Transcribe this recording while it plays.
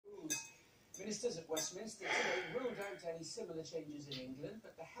Ministers at Westminster today ruled out any similar changes in England,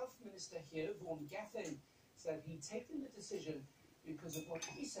 but the Health Minister here, Vaughan Gething, said he'd taken the decision because of what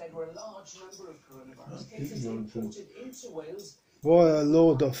he said were a large number of coronavirus cases imported into Wales. What a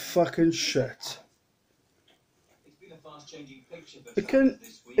load of fucking shit. It's been a fast-changing picture for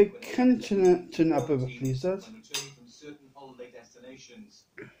this week. It can turn up a bit, please, Dad. When returning from certain holiday destinations.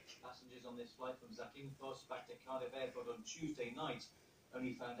 Passengers on this flight from Zakynthos back to Cardiff Airport on Tuesday night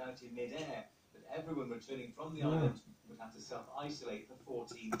only found out in mid-air that everyone returning from the island would have to self-isolate for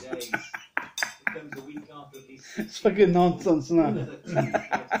 14 days. It comes a week after at least It's fucking nonsense, isn't it? another 2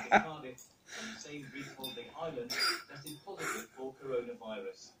 flights to Cardiff on the same Greek holiday island tested positive for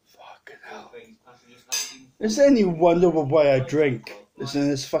coronavirus. Fucking hell. Passengers have been Is there any wonder why I drink? Is in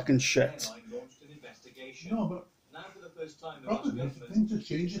this fucking shit. launched an investigation. No, but Now for the first time, the probably Welsh government things are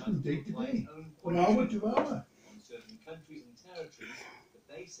changing from day to day, from on hour to hour. certain countries and territories that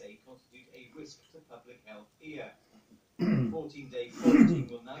they say constitute a risk to public health here. 14-day quarantine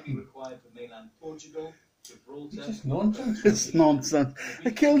will now be required for mainland Portugal, Gibraltar. It's just nonsense. It's nonsense.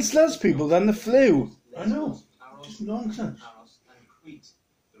 It kills less people than the flu. I know. Just nonsense. Paros and Crete.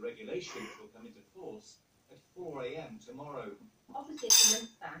 The regulations will come into force at 4 a.m. tomorrow.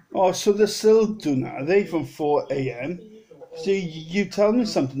 Oh, so they're still doing that, are they, from 4 a.m? So you tell me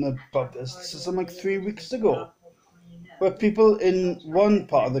something about this. This is something like 3 weeks ago. Where people in one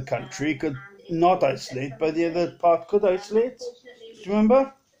part of the country could not isolate, but the other part could isolate. Do you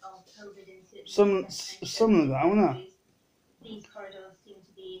remember? Some of that, wasn't it? These corridors seem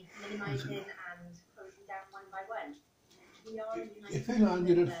to be minimising and closing down one by one. We are If they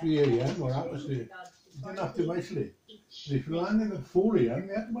landed at 3 a.m. or atmosphere, you didn't have to isolate. But if you landed at 4 a.m.,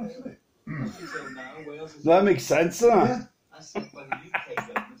 you had to isolate. Until now, Wales is That makes sense, doesn't it? Yeah. as said by the UK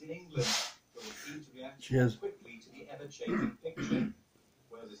government in England, but will seem to react Cheers. quickly to the ever-changing picture.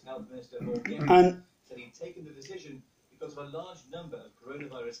 Wales' Health Minister Vaughan Gething And said he'd taken the decision because of a large number of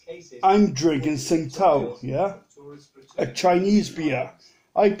coronavirus cases. I'm drinking Tsingtao, yeah? A Chinese beer.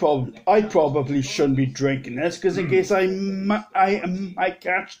 I probably shouldn't be drinking this because in case I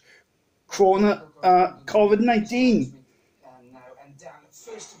catch COVID-19. And Dan,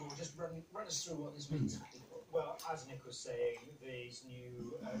 first of all, just run us through what this means. Well, as Nick was saying, these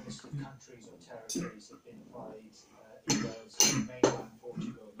new list of countries or territories have been applied in Wales, mainland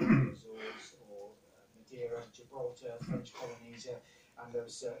Portugal, the Azores, or Madeira, Gibraltar, French Polynesia, and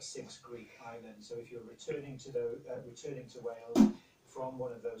those 6 Greek islands. So if you're returning to Wales from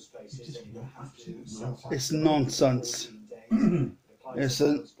one of those places, then you'll have to It's nonsense. It's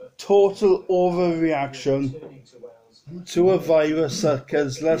a total overreaction to a virus that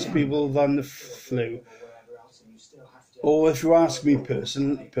kills less people than the flu. Or if you ask me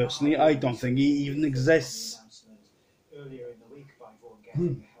personally, I don't think he even exists.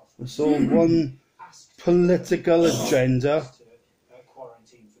 It's all one political agenda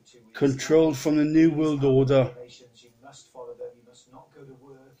controlled from the New World Order. You must follow them, you must not go to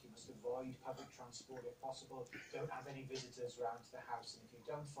work, you must avoid public transport if possible, don't have any visitors around to the house, and if you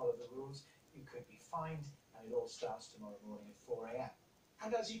don't follow the rules, you could be fined, and it all starts tomorrow morning at 4 a.m.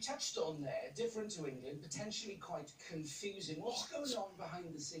 And as you touched on there, different to England, potentially quite confusing. What's going on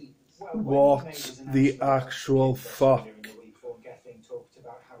behind the scenes? Well, What the actual fuck? Gething talked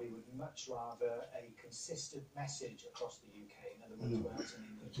about how he would much rather a consistent message across the UK. In other words, Wales and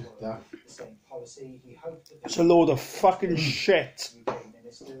England follow the same policy. He hoped that It's a load of fucking shit. UK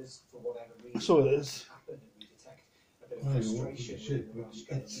ministers, for whatever reason, So it is. happened, and we detect a bit of frustration with the Welsh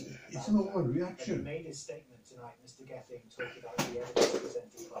government. It's an When he overreaction. made his statement tonight, Mr. Gething talked about the evidence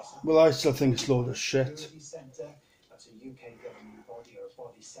presented by some Well, I still think it's a load of shit. Security Centre. That's a UK government body or a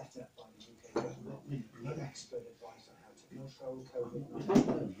body set up by the UK government. Give expert advice on how to control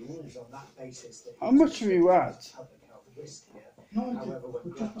COVID-19. It's on that basis that How much have you had? public health risk here. No, However, when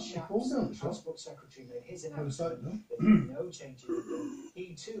we Grant just Shapps, put the phone the down. Transport Secretary, made his How's announcement that, no? that there were no changes in law,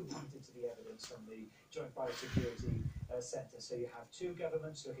 he too pointed to the evidence from the Joint Biosecurity Centre. So you have two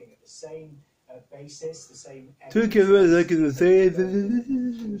governments looking at the same basis, the same Two governments looking at the same-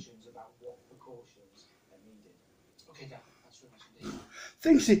 conclusions about what precautions are needed. Okay, Dan, that's very much indeed.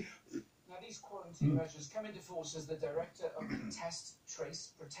 Things he, Now, these quarantine measures come into force as the director of the Test,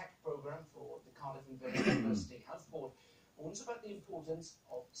 Trace, Protect programme for the Cardiff and Birmingham University Health Board warns about the importance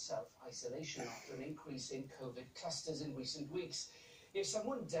of self-isolation after an increase in COVID clusters in recent weeks. If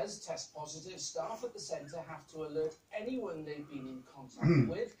someone does test positive, staff at the centre have to alert anyone they've been in contact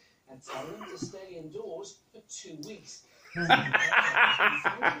with and tell them to stay indoors for 2 weeks. How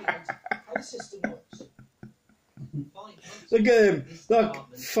the system works. look at him.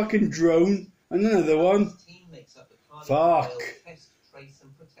 Look, fucking drone. And another one. Team makes up the Cardiff Fuck. Wales Test, Trace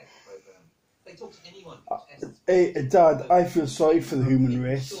and Protect programme. They talk to anyone who tests. Hey, Dad, I feel sorry for the human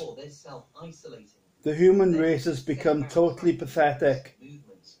race. Sure, they're self-isolating. The human race has become totally pathetic.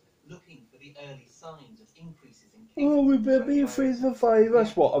 Movements, looking for the early signs of increases in cases. Oh, we better be afraid of a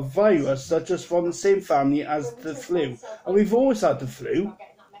virus. What, a virus that's just from the same family as the flu? And we've always had the flu.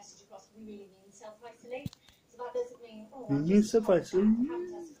 You need self-isolate?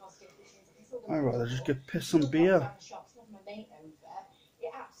 I'd rather just get pissed on beer.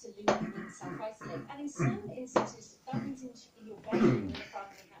 It absolutely means self-isolate. And in some instances, that means in your bedroom in a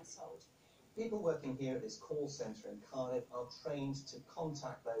family household. People working here at this call centre in Cardiff are trained to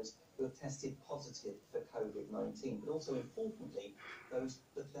contact those who have tested positive for COVID-19, but also importantly, those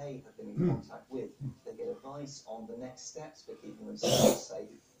that they have been in contact with. They get advice on the next steps for keeping themselves safe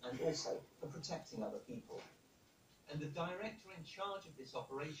and also for protecting other people. And the director in charge of this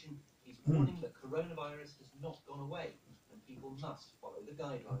operation is warning that coronavirus has not gone away and people must follow the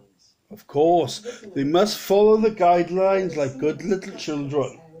guidelines. Of course, they must follow the guidelines like good little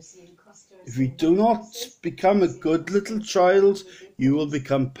children. If you do not become a good little child, you will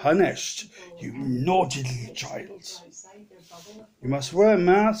become punished. You naughty little child. You must wear a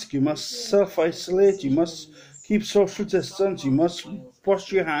mask, you must self-isolate, you must keep social distance, you must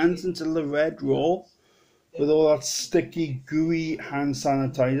wash your hands until they're red raw with all that sticky, gooey hand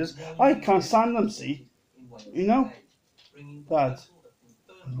sanitizers. I can't stand them, see? You know? Dad.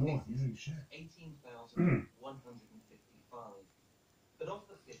 No, you said. 18,155. But of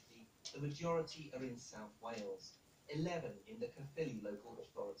the 50, the majority are in South Wales, 11 in the Caerphilly local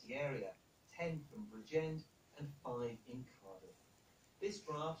authority area, 10 from Bridgend and 5 in Cardiff. This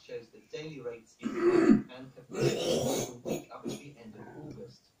graph shows the daily rates in Cardiff and Caerphilly from the week up to the end of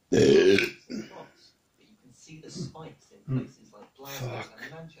August. But you can see the spikes in places like Glasgow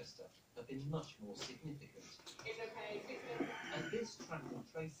and Manchester have been much more significant. At this track and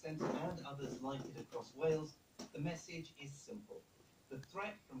trace centre and others like it across Wales, the message is simple. The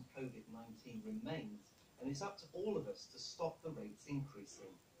threat from COVID-19 remains, and it's up to all of us to stop the rates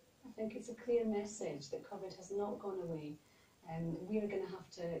increasing. I think it's a clear message that COVID has not gone away, and we are going to have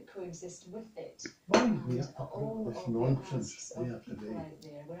to coexist with it. Why? We And have to all this of the nonsense asks day of after people day. out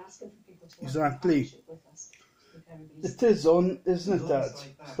there, we're asking for people to work in Exactly. partnership with us. If everybody's It is on, isn't it, Dad?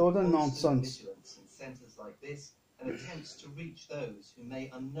 Alongside that, It's all the constant nonsense. vigilance in centres like this and attempts to reach those who may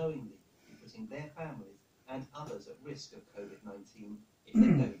unknowingly be putting their families and others at risk of COVID-19 if they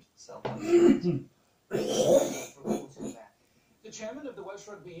don't self-isolate. The chairman of the Welsh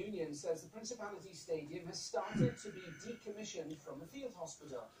Rugby Union says the Principality Stadium has started to be decommissioned from the field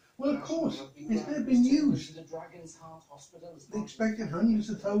hospital. Well, of course, it's never been used. The Dragon's Heart Hospital. They expected hundreds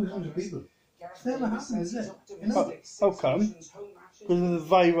of thousands of people. It's never happened, is it? You know? How come? Because of the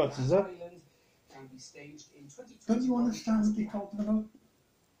virus, is it? Don't you understand what they're talking about?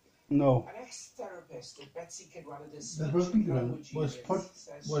 No. An ex-therapist at Betsy Cadwallader's The rugby ground was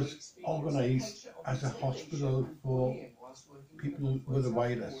organised as a hospital for people with a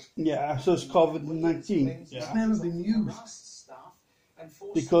virus. Yeah, so it's COVID-19. It's Yeah. never been used.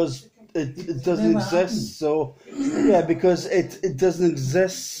 Because it doesn't exist, so yeah, because it doesn't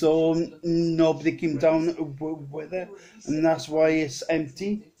exist, so nobody came down with it, and that's why it's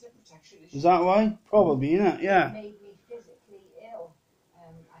empty. Is that why? Probably, innit? Yeah. It made me physically ill. I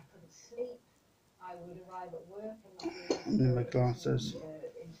couldn't sleep. I would arrive at work and not be able to My glasses.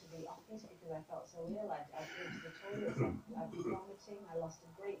 into the office because I felt so ill. I'd go to the toilet, I'd be vomiting. I lost a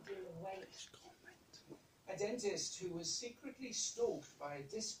great deal of weight. A dentist who was secretly stalked by a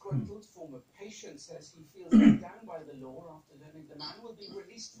disgruntled former patient says he feels let down by the law after learning the man will be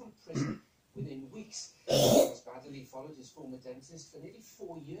released from prison within weeks. He has badly followed his former dentist for nearly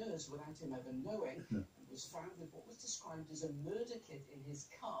 4 years without him ever knowing, and was found with what was described as a murder kit in his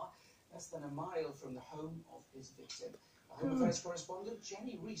car less than a mile from the home of his victim. Our Home Affairs correspondent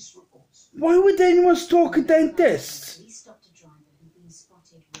Jenny Rees reports. Why would anyone stalk a dentist? Police stopped a driver who'd been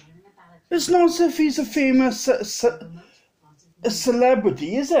spotted wearing a ballot. It's not as if he's a famous a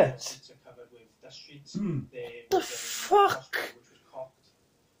celebrity, is it? The fuck?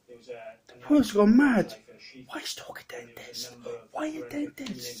 Who's gone mad? Why stalk a dentist? Why a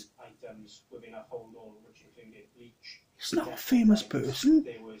dentist? He's not a famous person.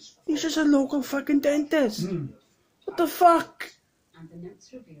 He's just a local fucking dentist. What the fuck? And the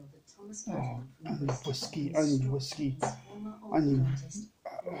notes revealed that Thomas Oh, I need whiskey. I I need whiskey. I need.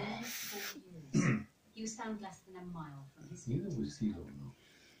 He was found less than a mile from his Neither victim. was he, though, no.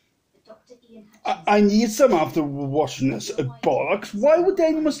 Dr. Ian Hutchins. I need some after watching this bollocks. Why would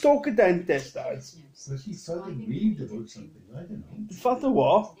anyone stalk a dentist, Dad? Because he felt aggrieved about something, I don't know. The fact of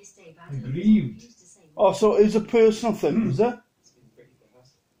what? Aggrieved. Oh, so it's a personal thing, is it?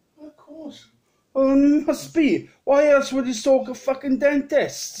 Of course. Well, it must be. Why else would he stalk a fucking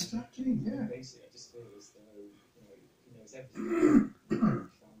dentist? Exactly, yeah. Basically, I just feel as though he knows everything.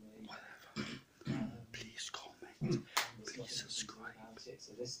 Please comment, please subscribe,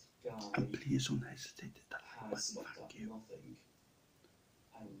 So this guy and please don't hesitate to like button. has stopped up Thank you. nothing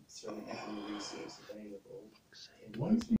and thrown every resource available. Why is he